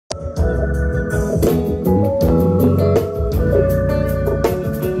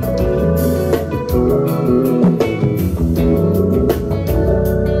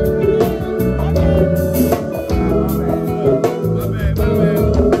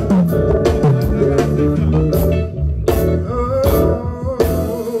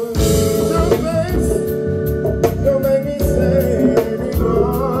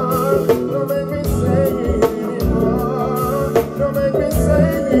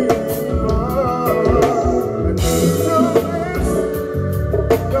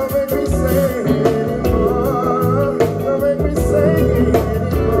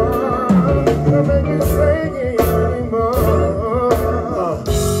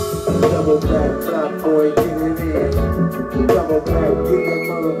black, black boy, get it in. Double black, get that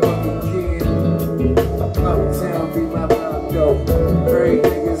motherfucking kid. Uptown be my motto. Very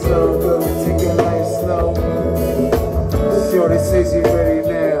niggas so good, take your life slow. Shorty says you ready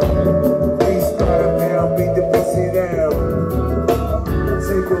now. Please start up now, beat the pussy down.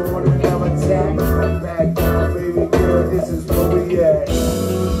 Take her on another attack. Back down, baby girl, this is where we at.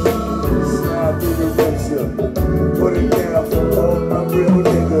 Slide through the razor. Put it down for all my real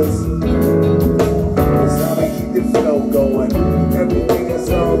niggas. Cause I'ma keep the flow going. Everything is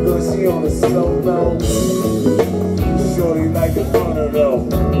all good, she on the slow-mo. Shorty like the front though.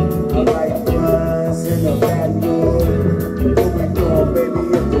 I like fries in the backwood. What we doing, baby,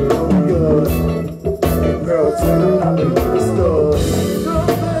 if you know good. And girl, tell her how we do the stuff.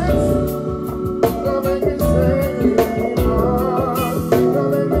 Don't make me say it anymore. Don't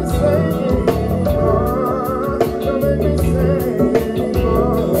make me say it anymore. Don't make me say it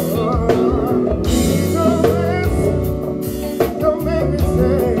anymore. Don't make me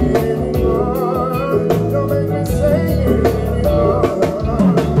say it anymore. Don't make me say it anymore.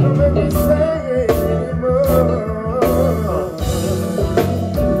 Don't make me say it anymore.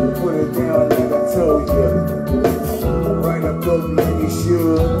 Put it down like I told you. Write a book like you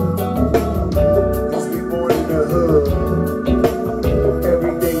should. Cause we born in the hood.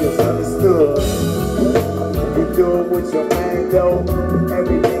 Everything is understood. You do it with your man though.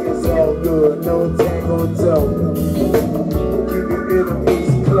 Everything is all good. No tango toe. Keep your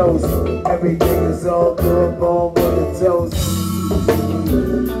enemies close. Everything is all good. Born with the toast.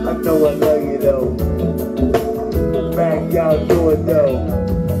 I know I love you though. Back out, do it though.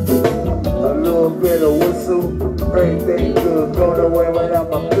 A little bit of whistle. Everything good. Go nowhere without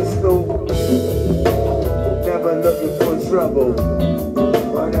my pistol. Never looking for trouble.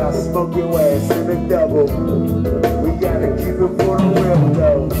 But I'll smoke your ass in the double. We gotta keep it for the real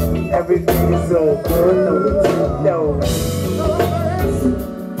though. Everything is so good. No, the truth though.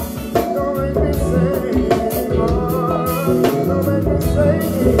 Don't make me say it anymore. Don't make me say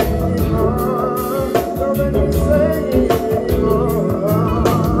it anymore. Don't make me say it anymore.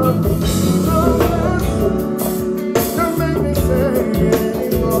 Don't make me say it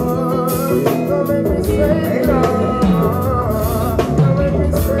anymore. Don't make me say it anymore. Don't make me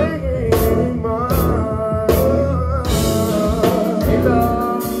say it anymore. Hey,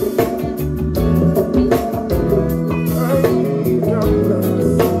 love.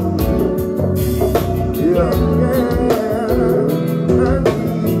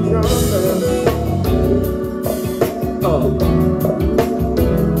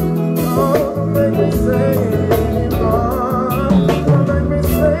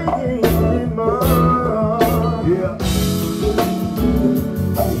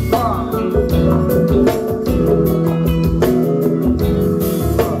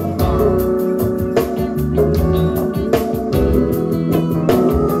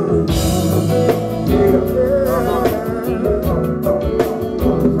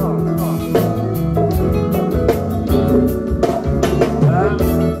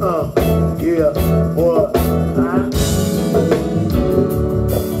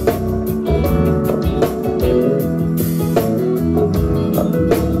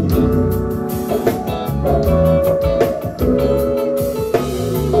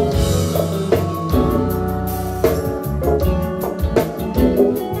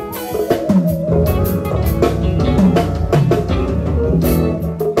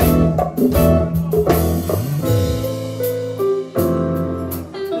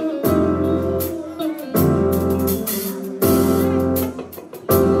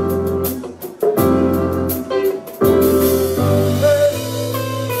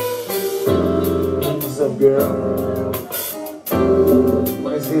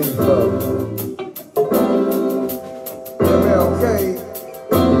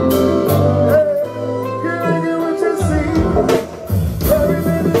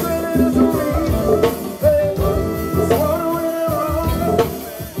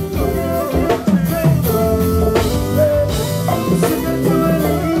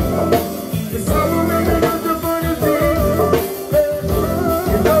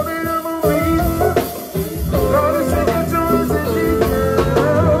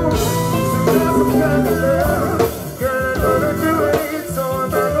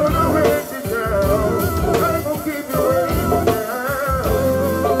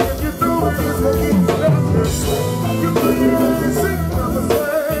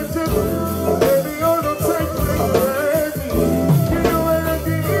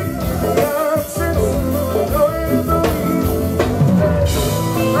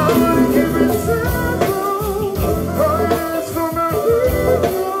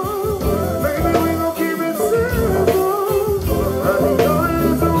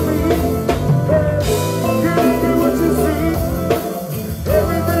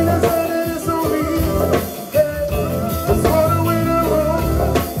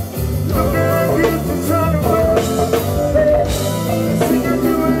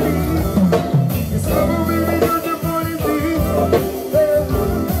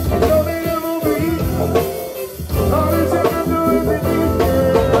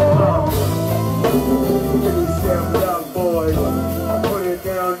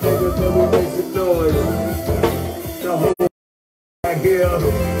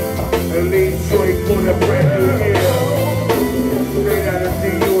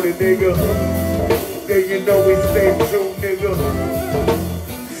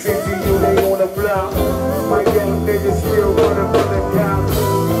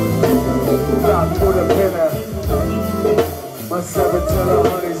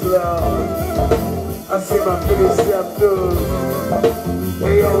 always love. I see my pretty step through.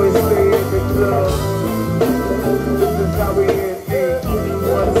 They always stay in the club. This is how we end.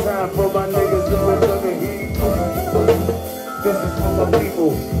 One time for my niggas doing on the heat. This is for my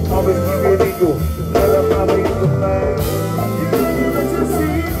people. Always keep it equal. Let them know how you can find. You can do what you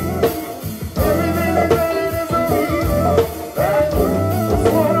see. Everything that matters is on me. That's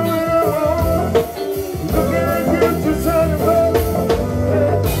what I want. Looking at you, just turn around.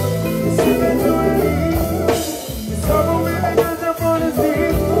 Sipping to it. It's all the way that does up on his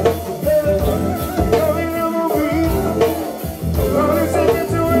feet. Coming on my beat. Only second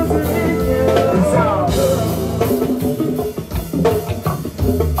to us to meet. It's all good.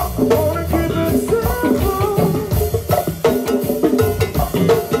 I wanna keep it simple.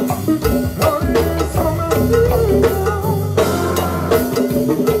 Only this for my people.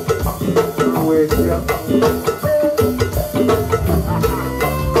 Where's you?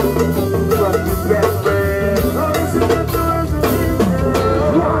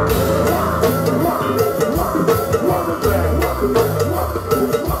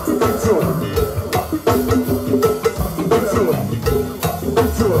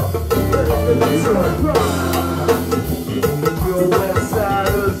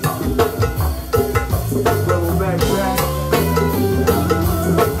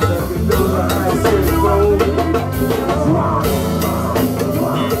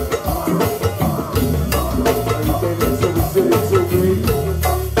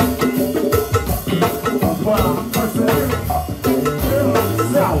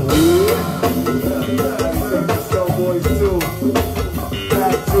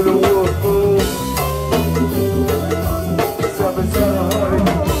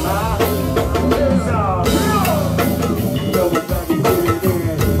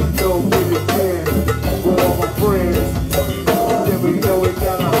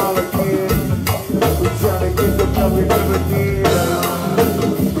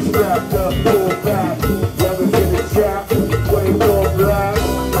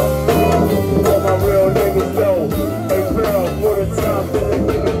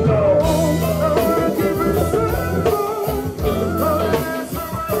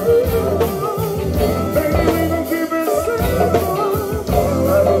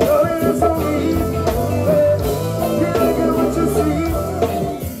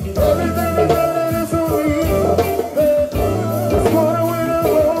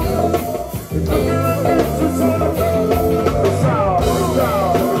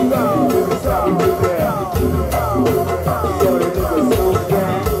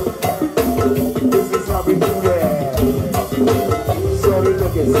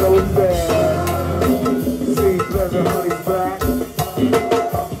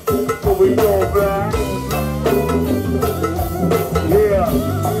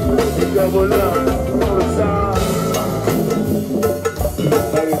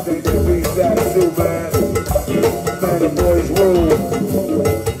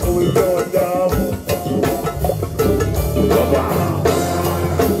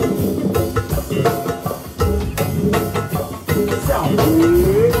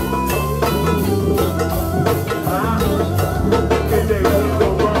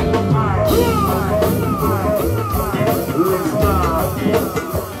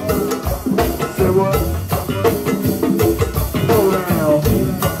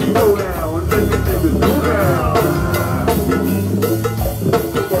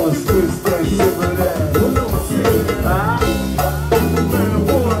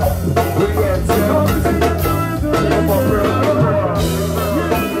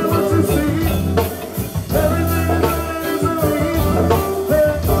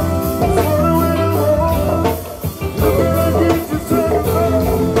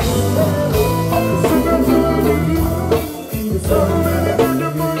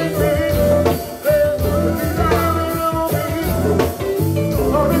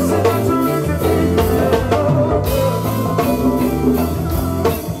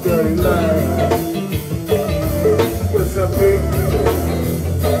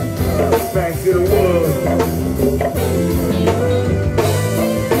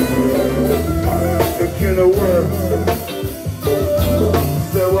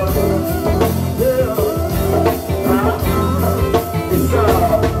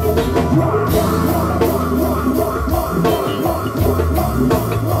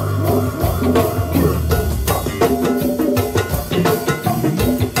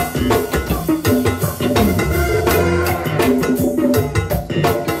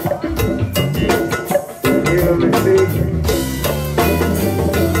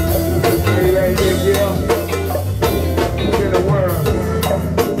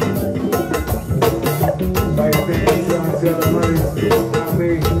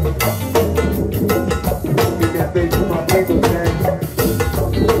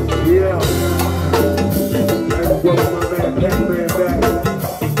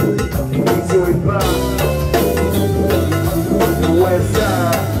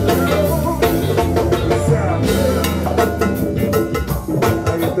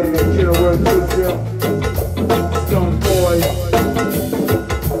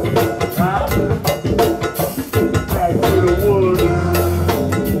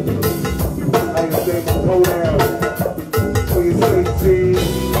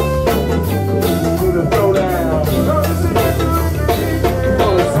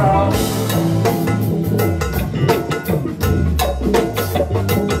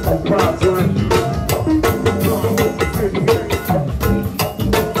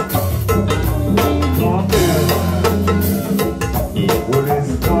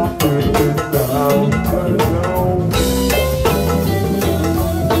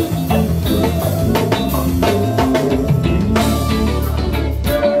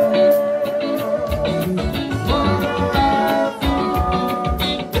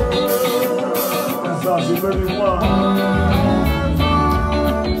 c'est venu moi.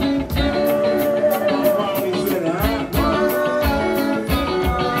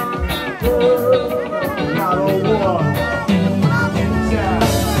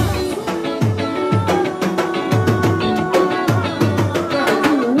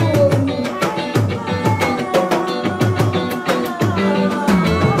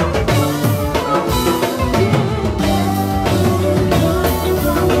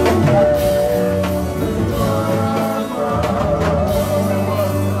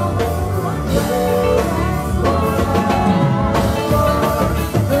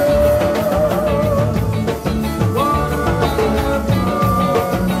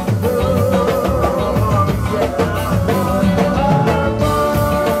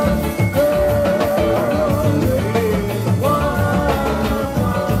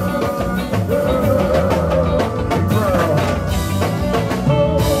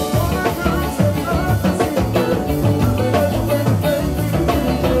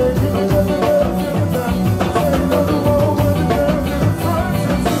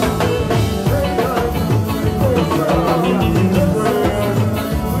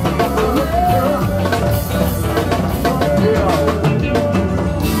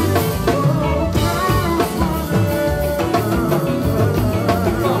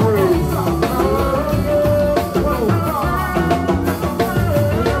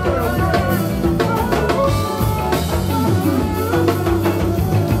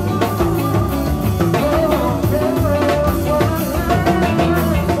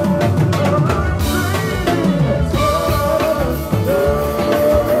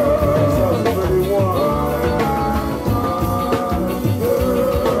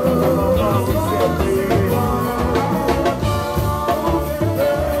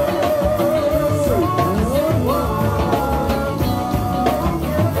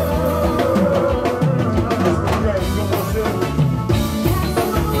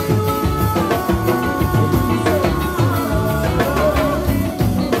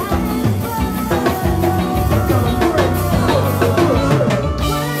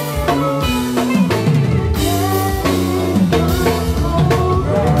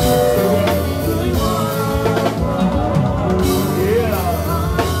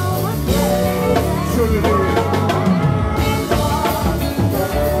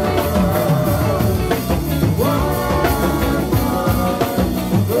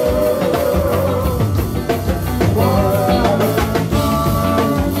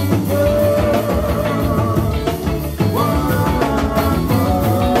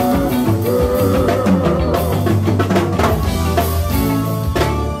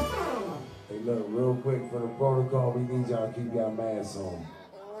 Keep your masks on.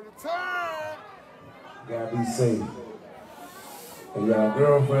 All the time. Gotta be safe. And y'all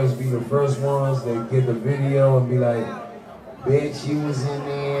girlfriends be the first ones that get the video and be like, bitch, you was in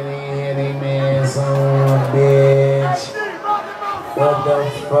there and they had a mask on, bitch. What the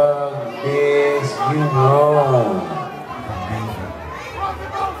fuck, bitch? You wrong.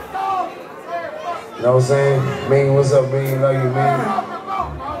 You know what I'm saying? Mean, what's up, Mean? Love you, Mean.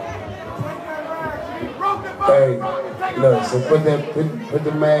 Hey. Look, so put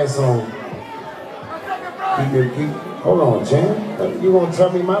the mask on. Hold on, champ. You gonna tell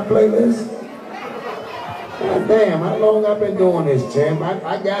me my playlist? God damn, how long I been doing this, champ?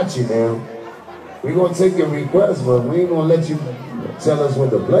 I got you now. We gonna take your request, but we ain't gonna let you tell us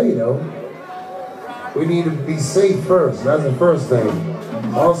what to play though. We need to be safe first. That's the first thing.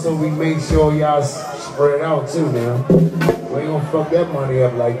 Also, we make sure y'all spread out too now. We ain't gonna fuck that money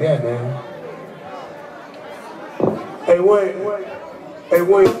up like that, man. Hey, wait. Hey,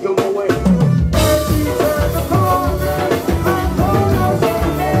 wait, come on, wait.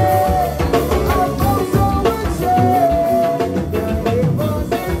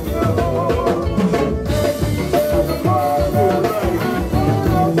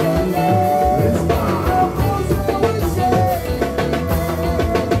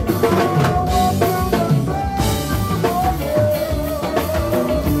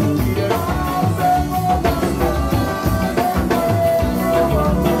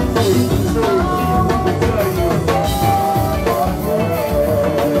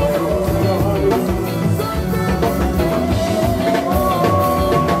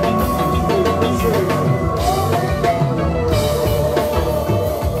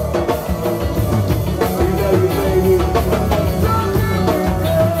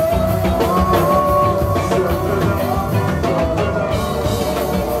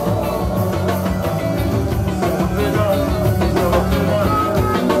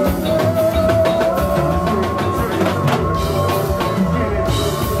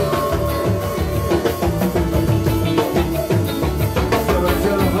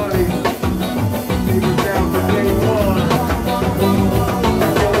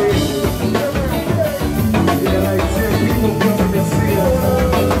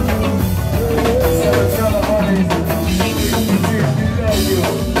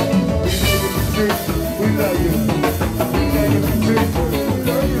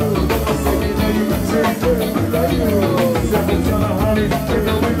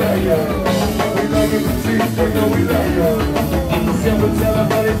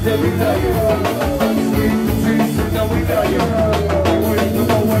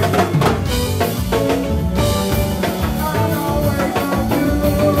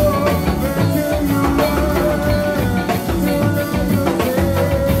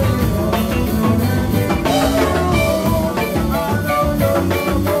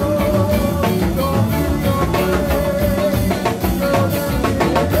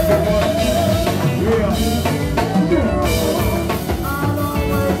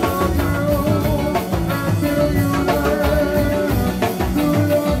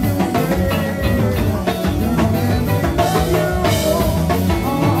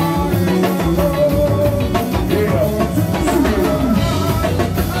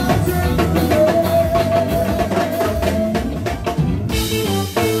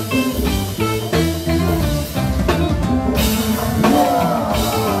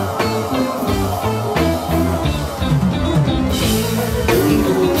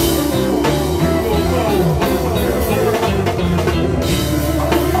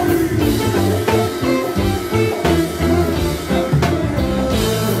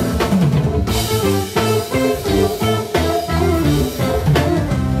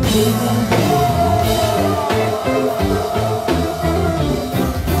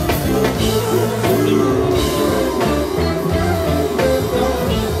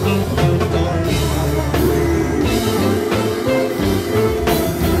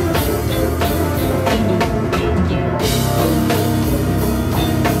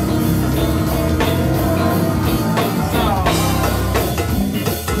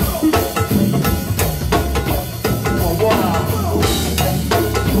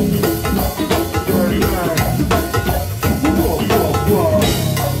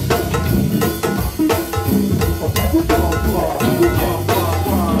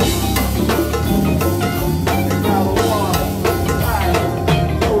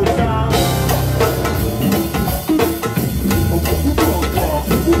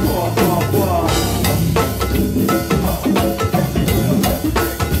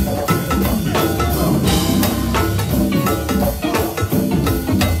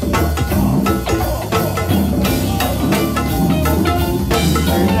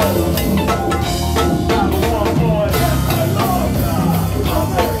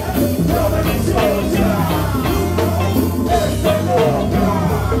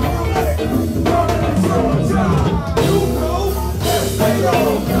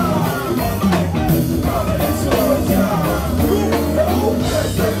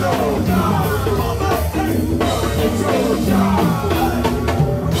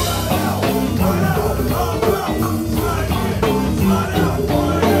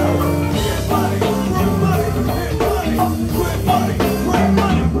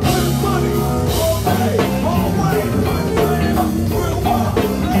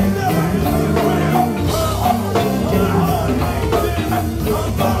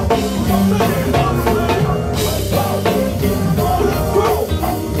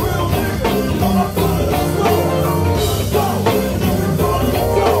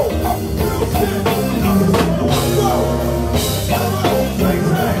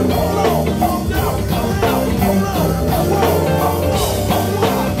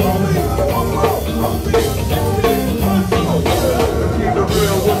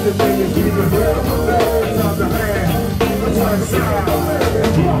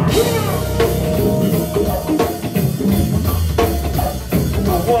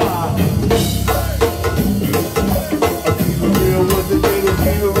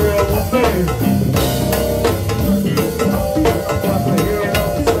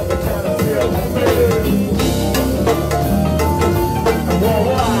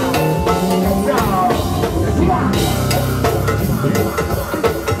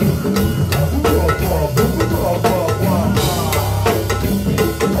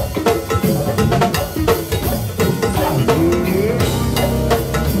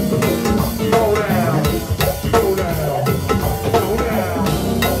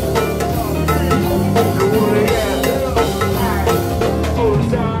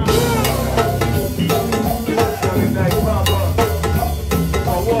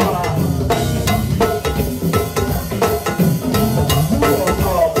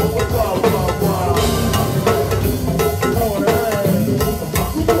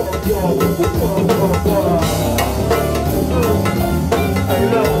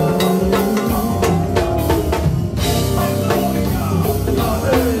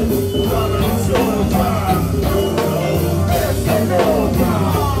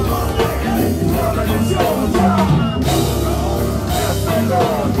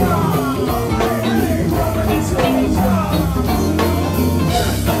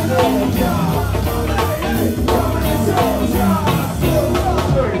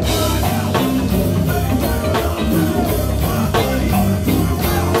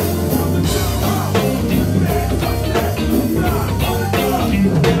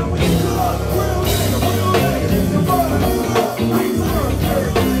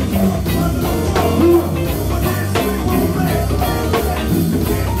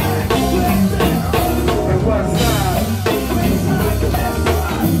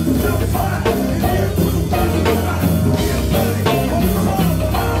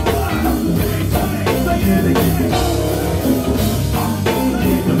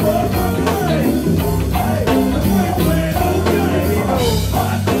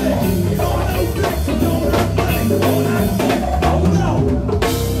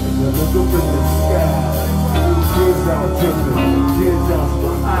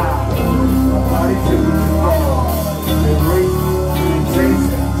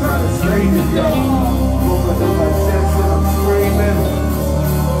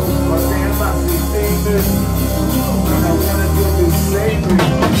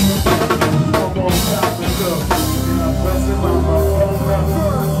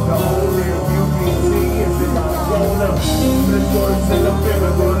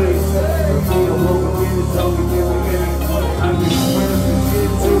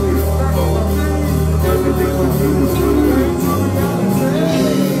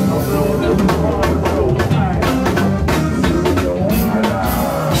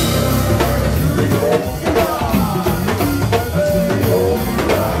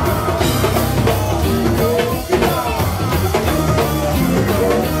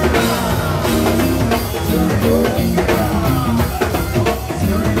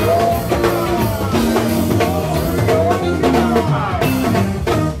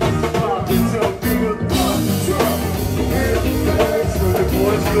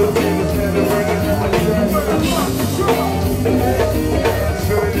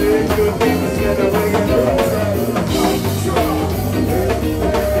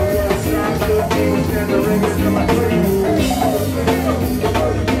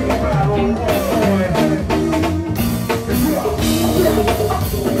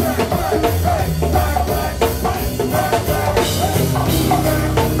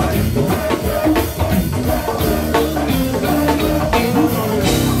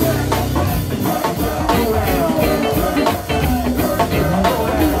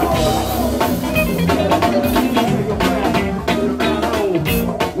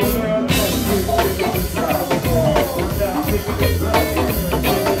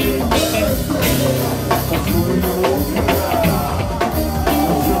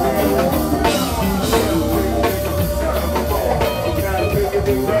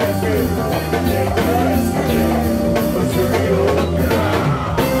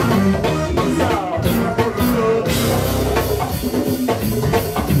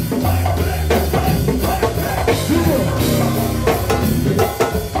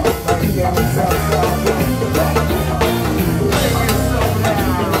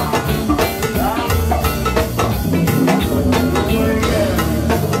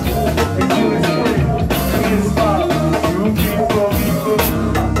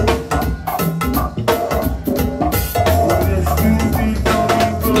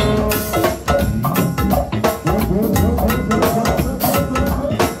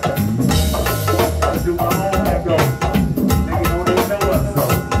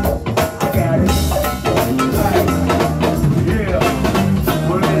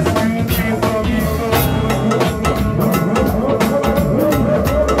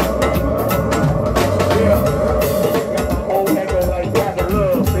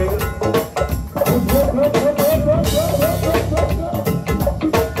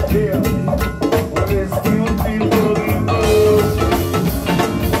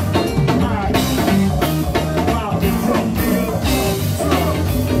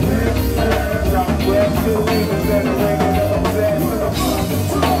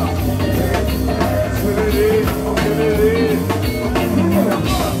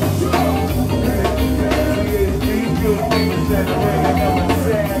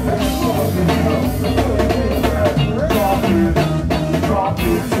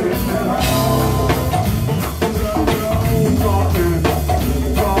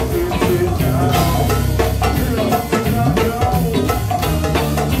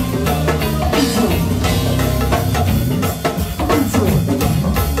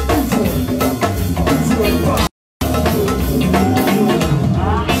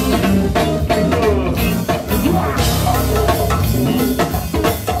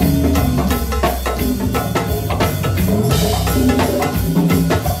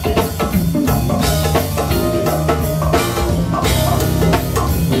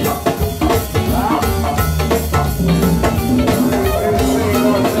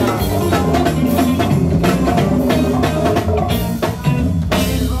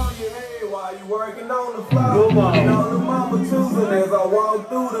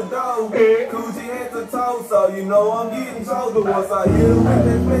 So you know I'm getting chosen. Once I hit him with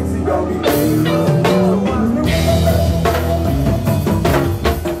that flex, he gon' be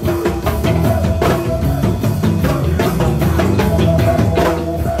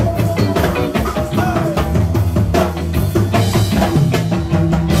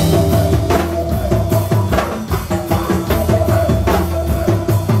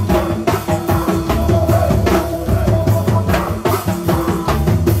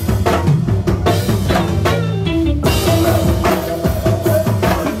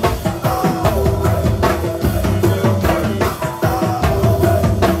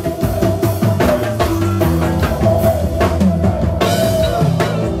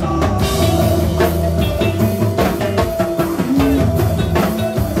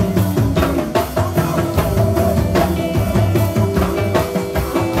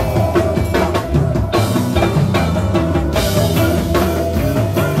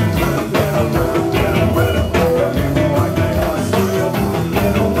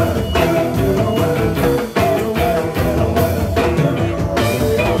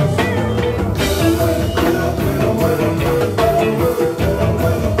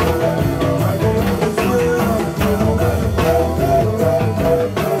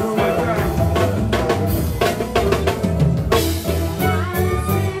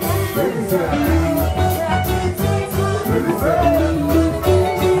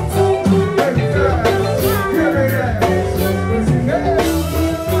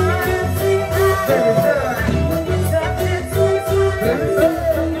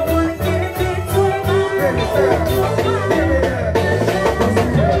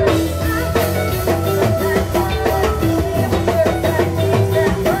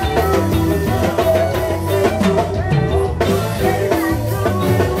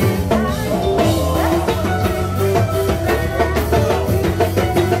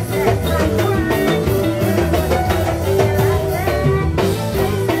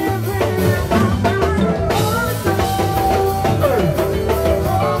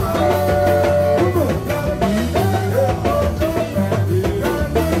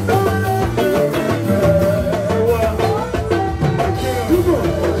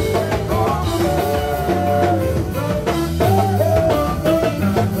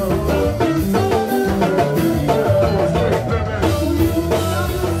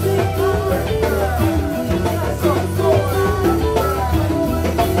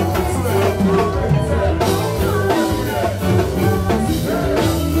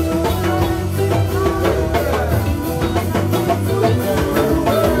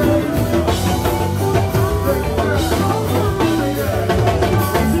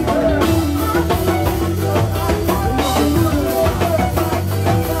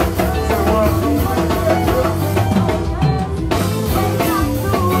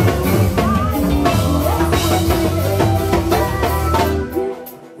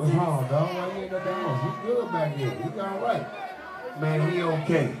good back here. He alright. Man, he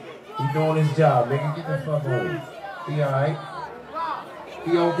okay. He doing his job, nigga. Get the fuck on. He alright.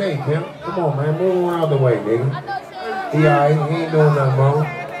 He okay, pimp. Come on, man. Move around the way, nigga. He alright. He ain't doing nothing wrong.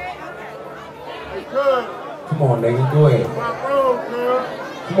 Come on, nigga. Go ahead.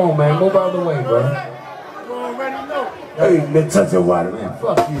 Come on, man. Move out the way, bro. You already know. Hey, let's touch your water, man.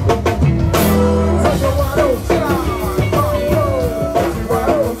 Fuck you, man. Touch your water.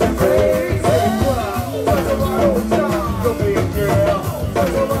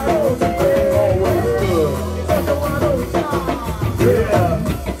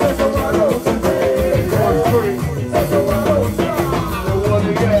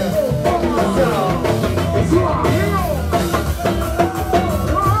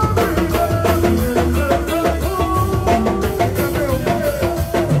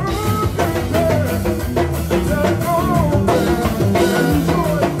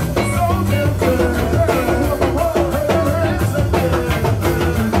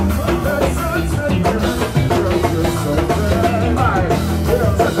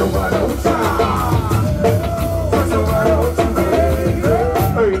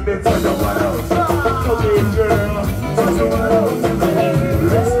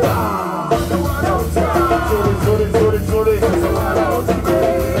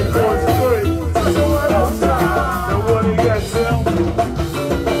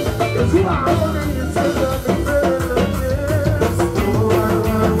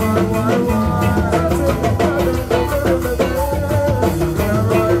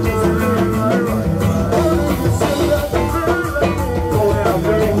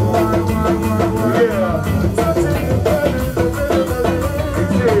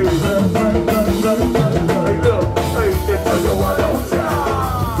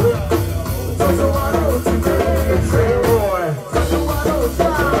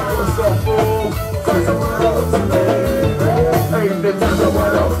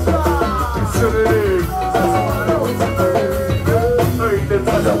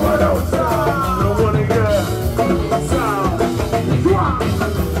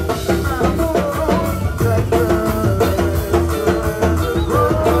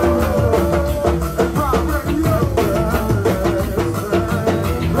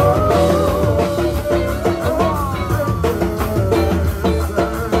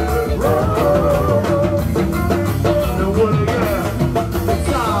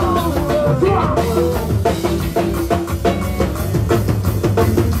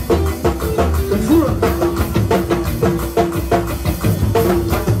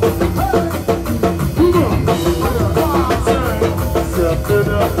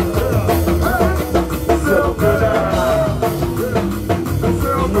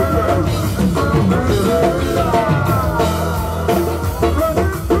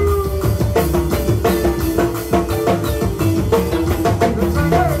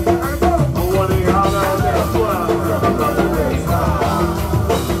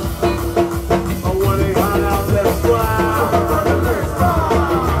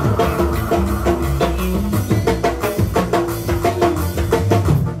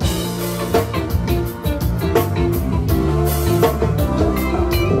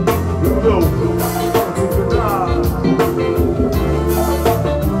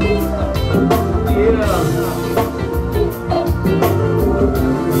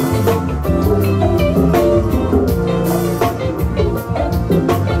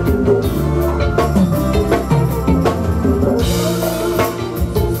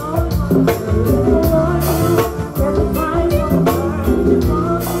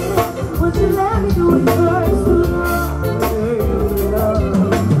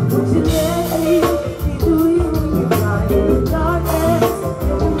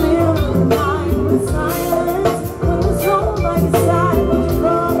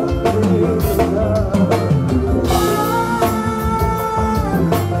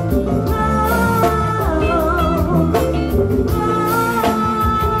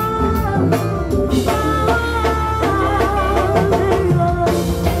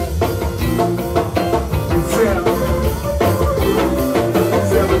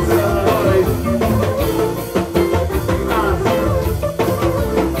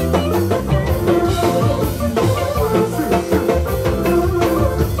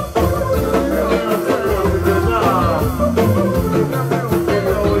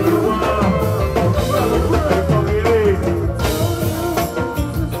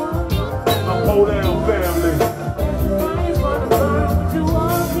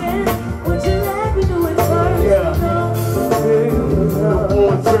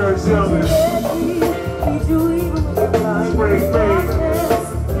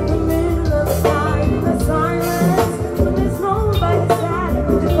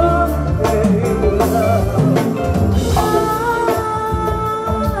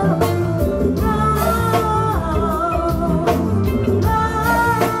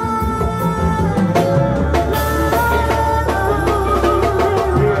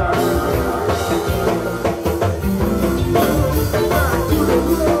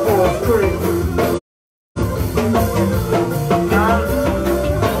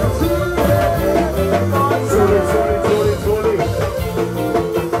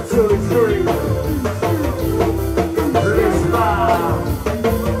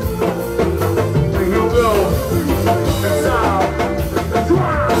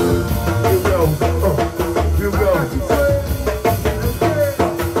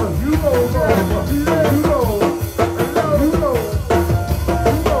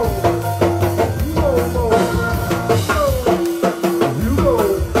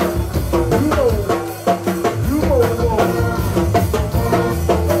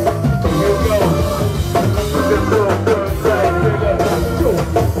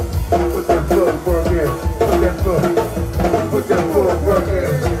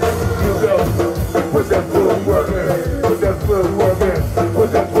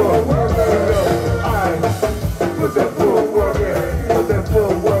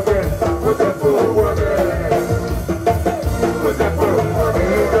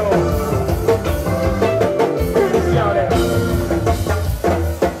 Yeah.